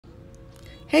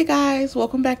Hey guys,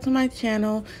 welcome back to my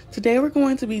channel. Today we're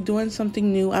going to be doing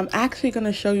something new. I'm actually going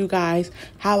to show you guys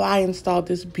how I installed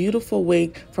this beautiful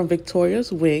wig from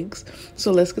Victoria's Wigs.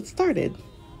 So let's get started.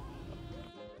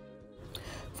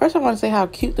 First, I want to say how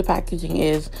cute the packaging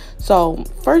is. So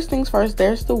first things first,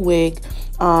 there's the wig.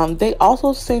 They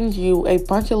also send you a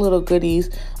bunch of little goodies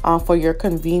for your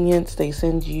convenience. They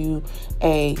send you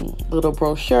a little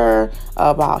brochure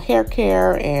about hair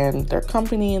care and their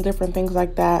company and different things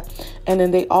like that. And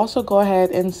then they also go ahead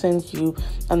and send you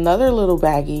another little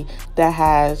baggie that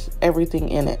has everything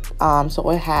in it.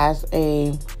 So it has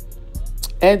a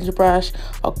edge brush,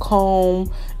 a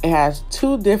comb, it has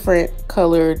two different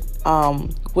colored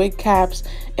wig caps,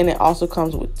 and it also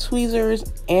comes with tweezers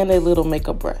and a little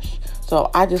makeup brush.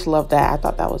 So I just love that. I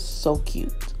thought that was so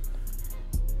cute.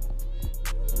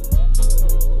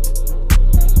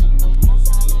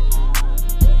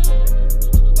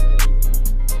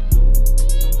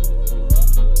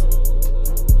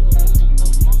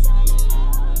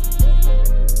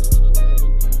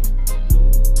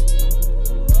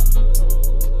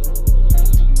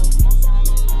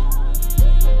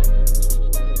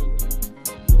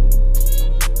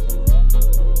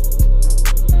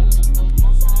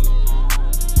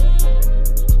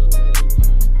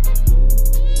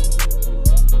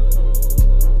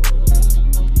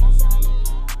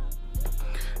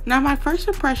 Now, my first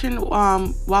impression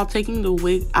while taking the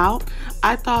wig out,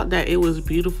 I thought that it was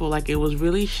beautiful. Like, it was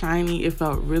really shiny. It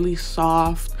felt really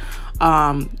soft.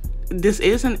 This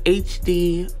is an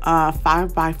HD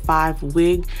 5x5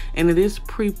 wig, and it is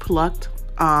pre-plucked.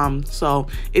 So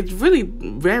it's really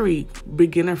very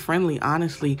beginner friendly,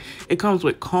 honestly. It comes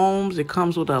with combs, it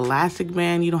comes with an elastic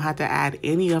band. You don't have to add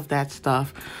any of that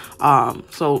stuff.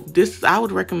 So I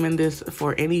would recommend this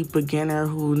for any beginner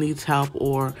who needs help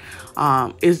or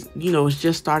is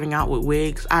just starting out with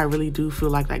wigs. I really do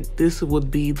feel like this would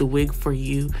be the wig for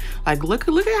you. Like, look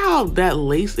at how that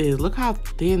lace is. Look how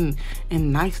thin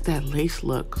and nice that lace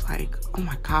looks. Like, oh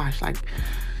my gosh, like,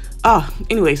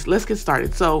 anyways, let's get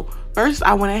started. So first,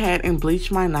 I went ahead and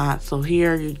bleached my knots. So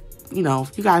here, you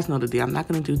guys know the deal. I'm not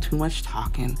going to do too much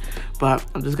talking, but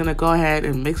I'm just going to go ahead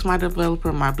and mix my developer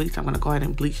and my bleach. I'm going to go ahead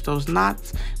and bleach those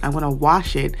knots. I'm going to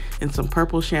wash it in some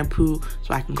purple shampoo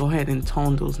so I can go ahead and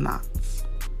tone those knots.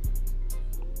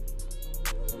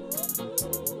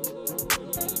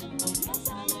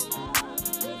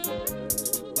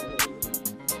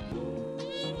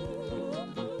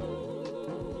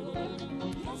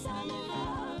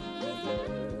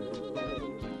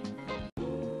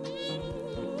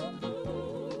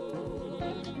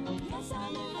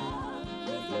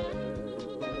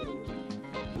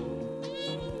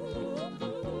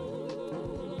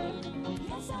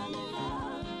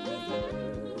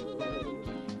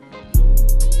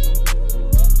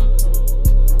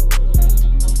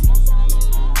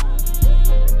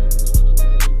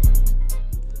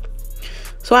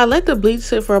 So I let the bleach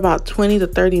sit for about 20 to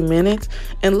 30 minutes,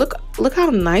 and look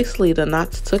how nicely the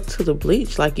knots took to the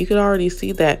bleach. Like, you could already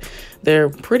see that they're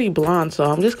pretty blonde. So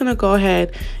I'm just gonna go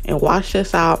ahead and wash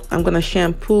this out. I'm gonna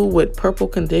shampoo with purple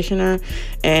conditioner,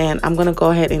 and I'm gonna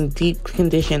go ahead and deep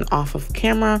condition off of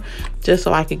camera just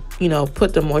so I could,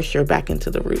 put the moisture back into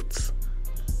the roots.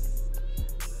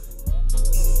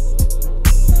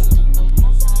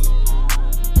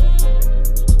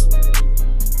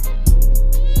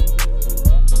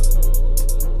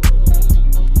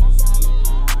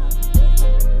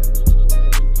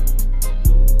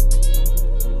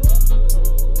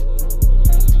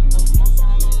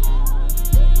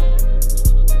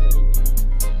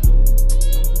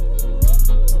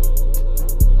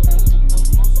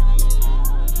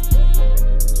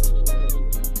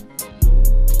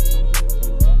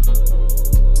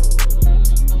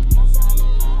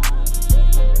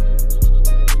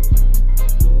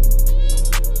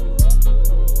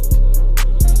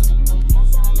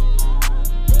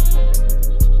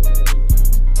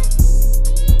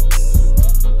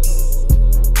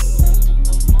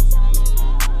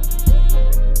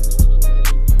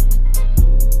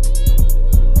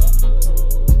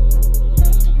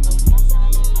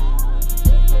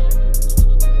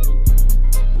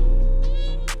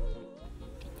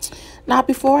 Now,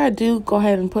 before I do go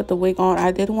ahead and put the wig on,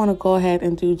 I did want to go ahead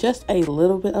and do just a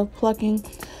little bit of plucking.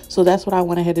 So that's what I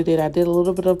went ahead and did. I did a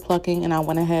little bit of plucking, and I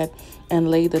went ahead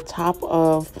and laid the top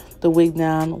of the wig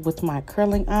down with my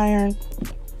curling iron,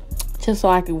 just so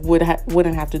I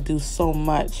wouldn't have to do so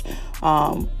much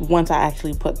once I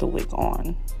actually put the wig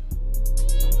on.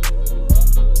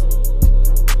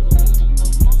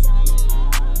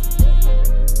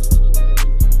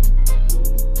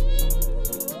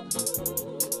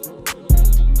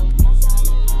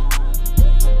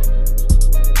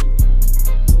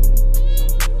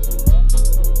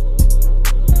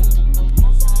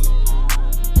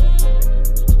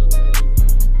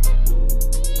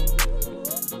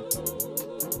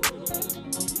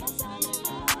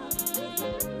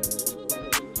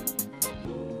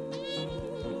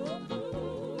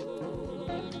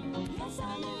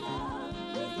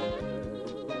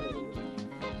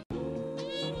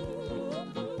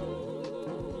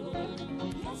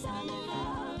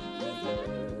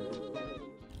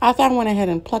 After I went ahead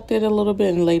and plucked it a little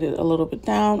bit and laid it a little bit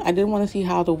down, I did want to see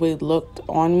how the wig looked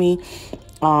on me.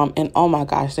 And oh my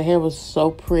gosh, the hair was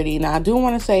so pretty. Now I do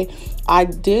want to say I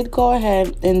did go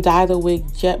ahead and dye the wig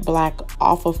jet black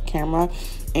off of camera.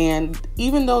 And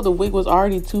even though the wig was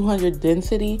already 200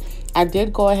 density, I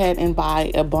did go ahead and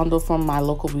buy a bundle from my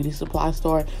local beauty supply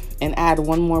store and add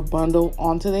one more bundle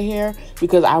onto the hair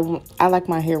because I like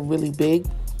my hair really big.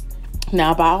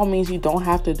 Now, by all means, you don't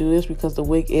have to do this because the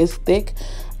wig is thick.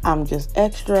 I'm just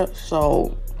extra,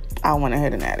 so I went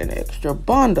ahead and added an extra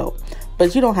bundle.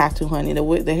 But you don't have to, honey.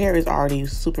 The hair is already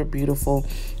super beautiful.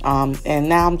 And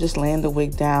now I'm just laying the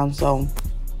wig down. So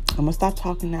I'm going to stop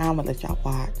talking now. I'm going to let y'all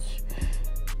watch.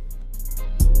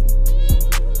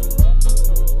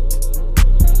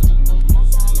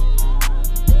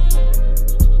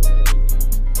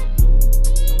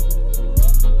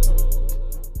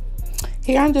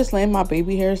 Here I'm just laying my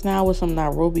baby hairs now with some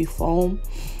Nairobi foam.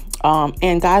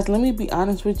 And guys, let me be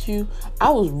honest with you. I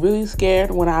was really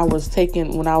scared when I was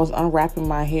unwrapping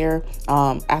my hair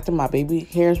after my baby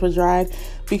hairs were dried.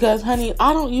 Because, honey,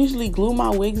 I don't usually glue my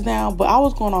wigs down, but I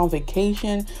was going on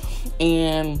vacation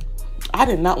and I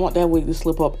did not want that wig to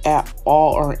slip up at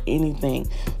all or anything.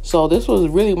 So this was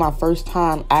really my first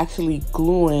time actually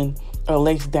gluing a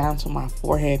lace down to my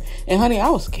forehead. And, honey, I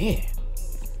was scared.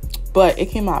 But it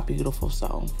came out beautiful,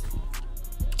 so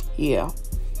yeah.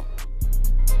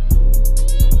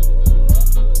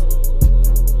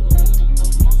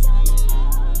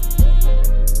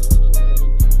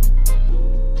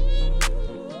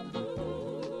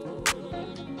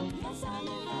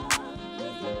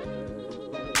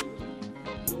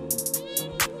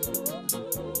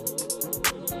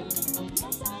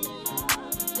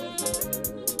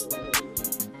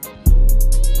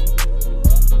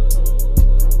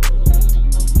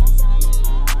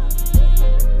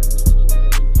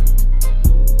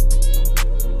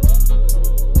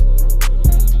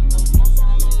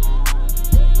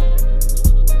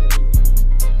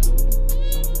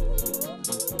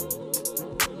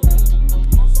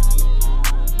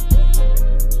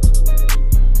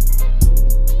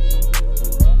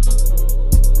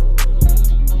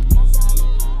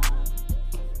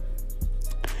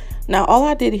 Now, all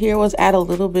I did here was add a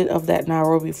little bit of that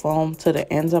Nairobi foam to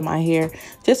the ends of my hair,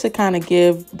 just to kind of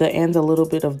give the ends a little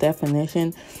bit of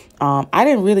definition. I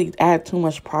didn't really add too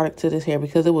much product to this hair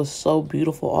because it was so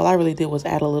beautiful. All I really did was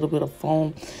add a little bit of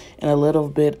foam and a little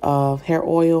bit of hair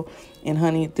oil. And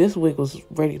honey, this wig was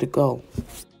ready to go.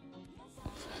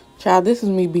 Child, this is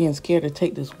me being scared to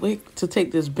take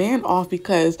this band off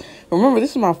because remember,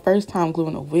 this is my first time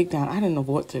gluing a wig down. I didn't know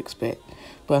what to expect.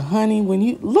 But honey, when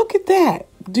you look at that,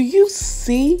 do you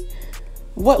see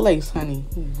what lace, honey?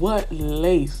 What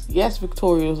lace? Yes,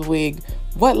 Victoria's wig.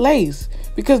 What lace?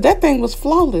 Because that thing was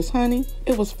flawless, honey.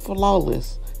 It was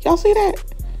flawless. Y'all see that?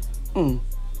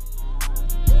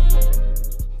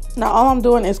 Now, all I'm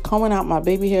doing is combing out my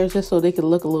baby hairs just so they can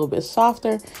look a little bit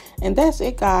softer. And that's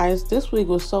it, guys. This wig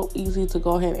was so easy to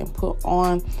go ahead and put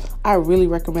on. I really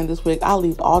recommend this wig. I'll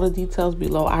leave all the details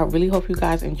below. I really hope you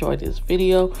guys enjoyed this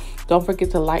video. Don't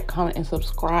forget to like, comment, and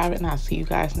subscribe. And I'll see you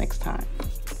guys next time.